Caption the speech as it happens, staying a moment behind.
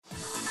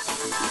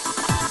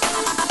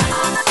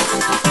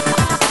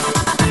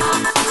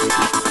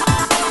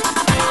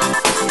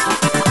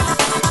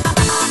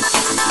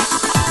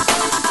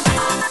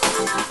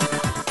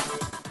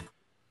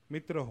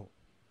मित्र हो.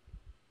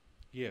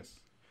 येस,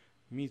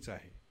 मीच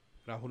आहे,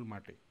 राहुल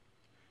माटे.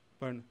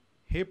 पण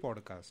हे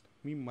पॉडकास्ट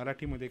मी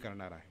मराठीमध्ये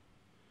करणार आहे.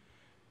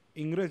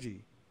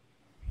 इंग्रजी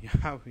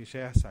या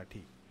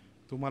विषयासाठी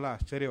तुम्हाला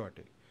आश्चर्य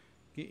वाटेल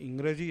की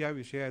इंग्रजी या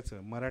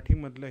विषयाचं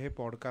मराठीमधलं हे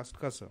पॉडकास्ट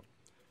कसं.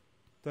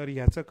 तर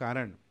ह्याचं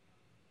कारण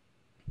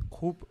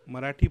खूप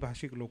मराठी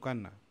भाषिक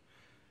लोकांना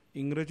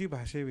इंग्रजी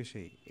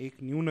भाषेविषयी एक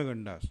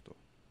न्यूनगंड असतो,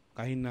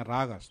 काहींना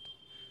राग असतो,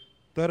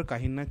 तर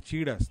काहींना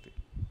चीड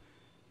असते.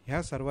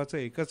 ह्या सर्वाचं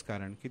एकच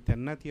कारण की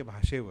त्यांना त्या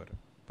भाषेवर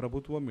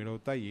प्रभुत्व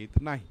मिळवता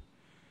येत नाही.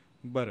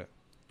 बरं,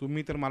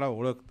 तुम्ही तर मला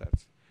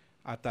ओळखताच.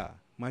 आता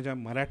माझ्या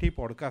मराठी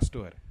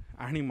पॉडकास्टवर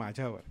आणि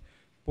माझ्यावर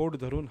पोट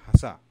धरून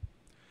हसा.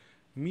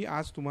 मी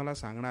आज तुम्हाला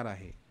सांगणार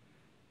आहे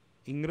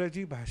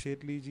इंग्रजी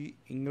भाषेतली जी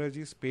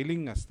इंग्रजी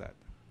स्पेलिंग असतात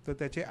तर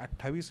त्याचे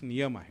 28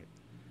 नियम आहेत.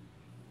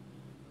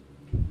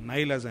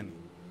 नाईलाजाने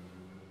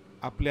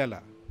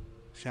आपल्याला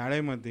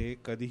शाळेमध्ये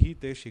कधीही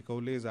ते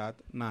शिकवले जात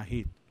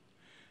नाहीत.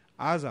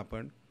 आज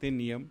आपण ते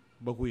नियम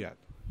बघूयात.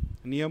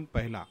 नियम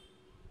पहिला,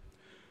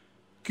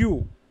 क्यू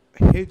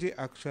हे जे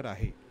अक्षर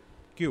आहे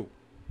क्यू,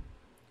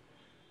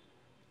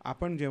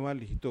 आपण जेव्हा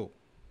लिहितो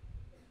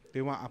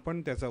तेव्हा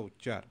आपण त्याचा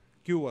उच्चार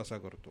क्यू असा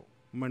करतो,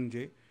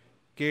 म्हणजे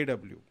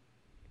KW.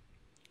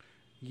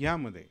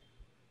 यामध्ये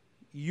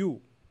यू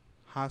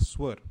हा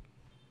स्वर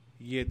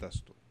येत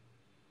असतो.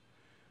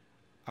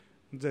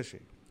 जसे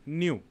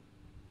न्यू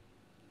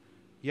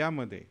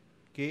यामध्ये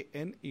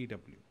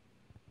KNEW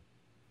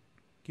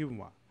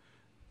किंवा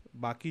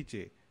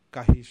बाकीचे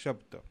काही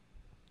शब्द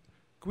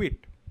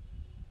quit,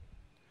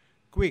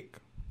 quick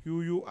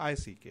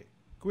QUICK,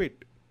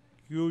 quit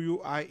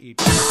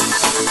QUIET.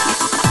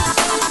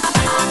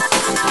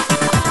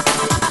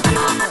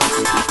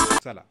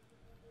 चला,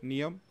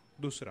 नियम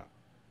दुसरा,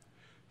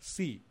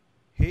 सी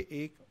हे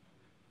एक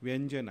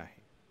व्यंजन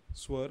आहे,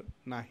 स्वर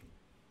नाही.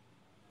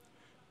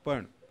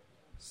 पण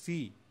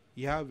सी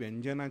ह्या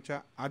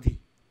व्यंजनाच्या आधी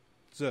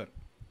जर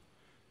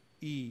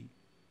ई,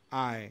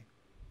 आय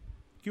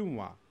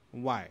किंवा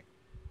वाय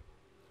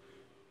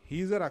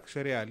ही जर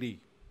अक्षरे आली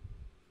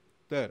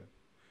तर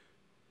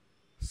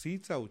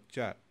सीचा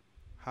उच्चार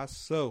हा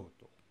स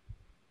होतो.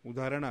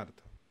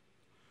 उदाहरणार्थ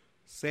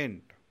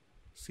cent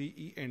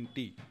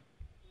CENT,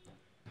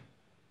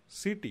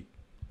 city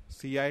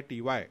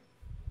CITY,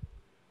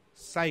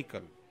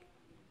 cycle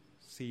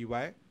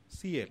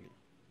CYCLE.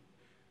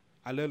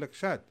 आलं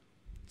लक्षात?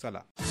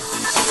 चला,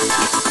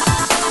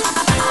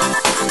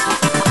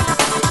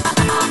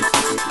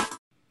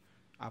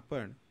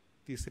 आपण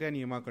तिसऱ्या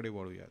नियमाकडे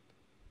वळूयात.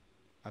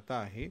 आता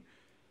आहे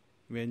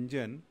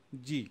व्यंजन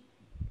जी.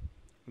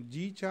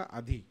 जीच्या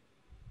आधी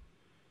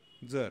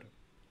जर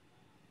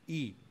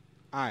ई,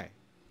 आय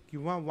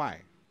किंवा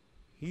वाय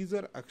ही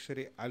जर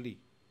अक्षरे आली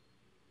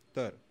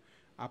तर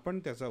आपण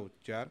त्याचा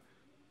उच्चार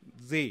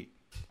जे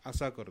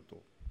असा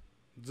करतो.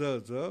 ज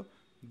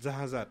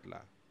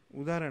जहाजातला.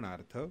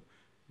 उदाहरणार्थ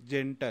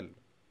जेंटल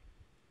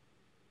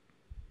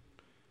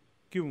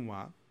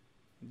किंवा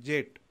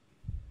जेट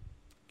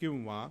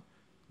किंवा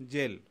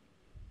जेल.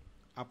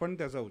 आपण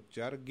त्याचा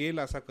उच्चार गेल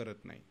असा करत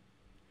नाही.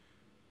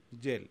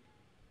 Gel,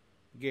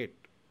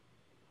 gate,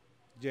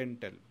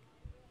 gentle.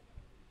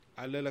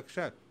 आलं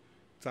लक्षात?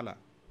 चला,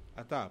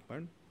 आता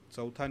आपण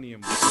चौथा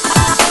नियम.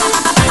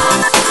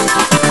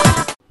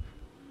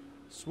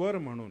 स्वर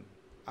म्हणून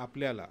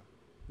आपल्याला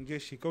जे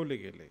शिकवले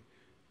गेले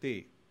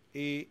ते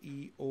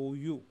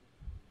AEOU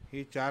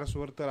हे 4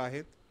 स्वर तर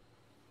आहेत.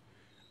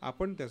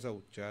 आपण त्याचा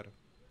उच्चार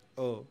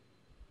अ,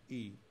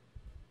 ई,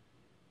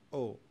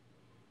 ओ,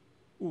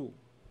 उ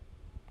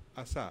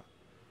असा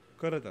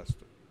करत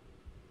असतो.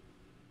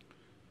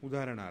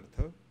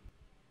 उदाहरणार्थ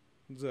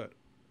जर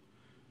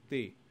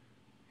ते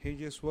हे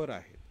जे स्वर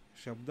आहेत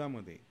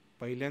शब्दामध्ये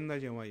पहिल्यांदा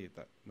जेव्हा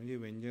येतात, म्हणजे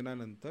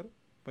व्यंजनानंतर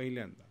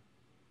पहिल्यांदा,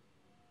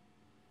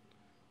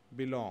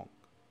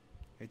 बिलॉंग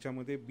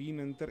ह्याच्यामध्ये बी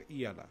नंतर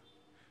ई आला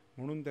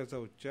म्हणून त्याचा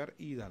उच्चार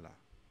ई झाला,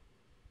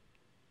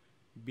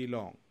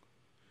 बिलॉंग.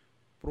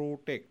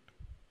 प्रोटेक्ट,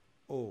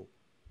 ओ,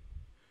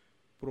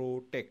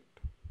 प्रोटेक्ट.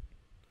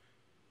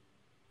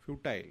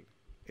 फ्युटाईल,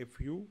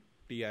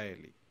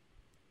 FUTILE,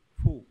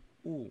 फू,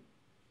 ऊ,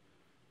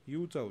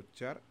 यूचा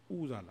उच्चार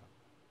ऊ झाला.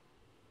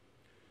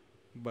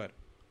 बर,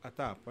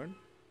 आता आपण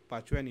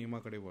 5व्या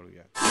नियमाकडे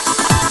वळूया.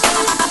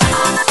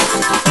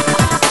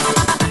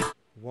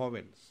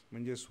 व्हॉवेल्स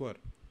म्हणजे स्वर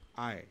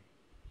आय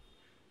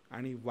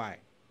आणि वाय.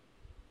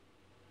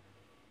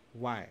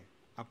 वाय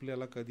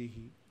आपल्याला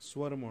कधीही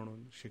स्वर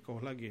म्हणून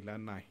शिकवला गेला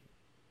नाही.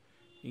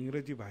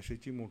 इंग्रजी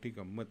भाषेची मोठी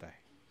गंमत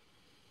आहे.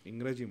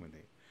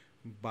 इंग्रजीमध्ये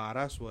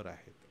 12 स्वर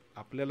आहेत.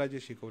 आपल्याला जे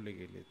शिकवले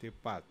गेले ते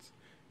 5,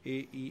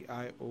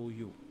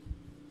 AEIOU.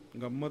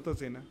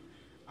 गंमतच आहे ना.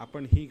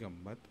 आपण ही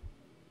गंमत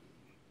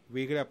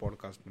वेगळ्या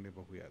पॉडकास्टमध्ये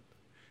बघूयात.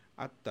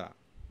 आत्ता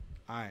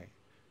आय,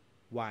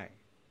 वाय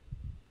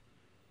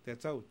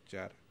त्याचा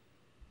उच्चार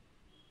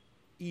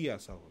ई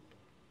असा होतो.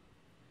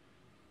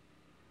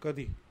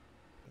 कधी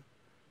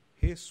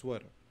हे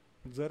स्वर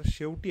जर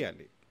शेवटी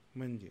आले,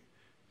 म्हणजे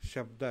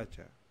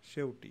शब्दाच्या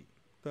शेवटी,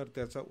 तर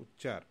त्याचा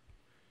उच्चार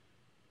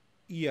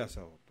ई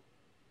असा होतो.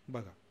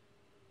 बघा,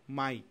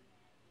 माई,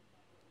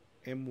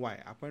 MY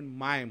आपण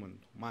माय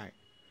म्हणतो, माय,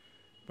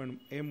 पण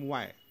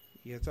MY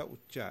याचा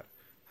उच्चार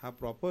हा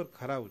प्रॉपर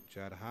खरा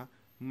उच्चार हा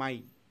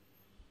माई,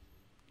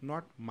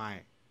 नॉट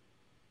माय.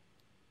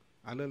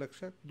 आलं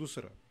लक्षात?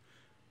 दुसरं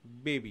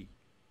बेबी,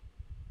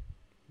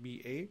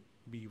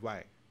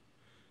 BABY,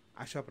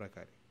 अशा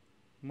प्रकारे.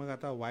 मग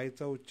आता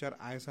वायचा उच्चार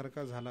आय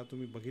सारखा झाला,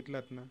 तुम्ही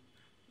बघितलात ना.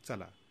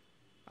 चला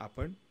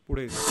आपण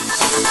पुढे जाऊ.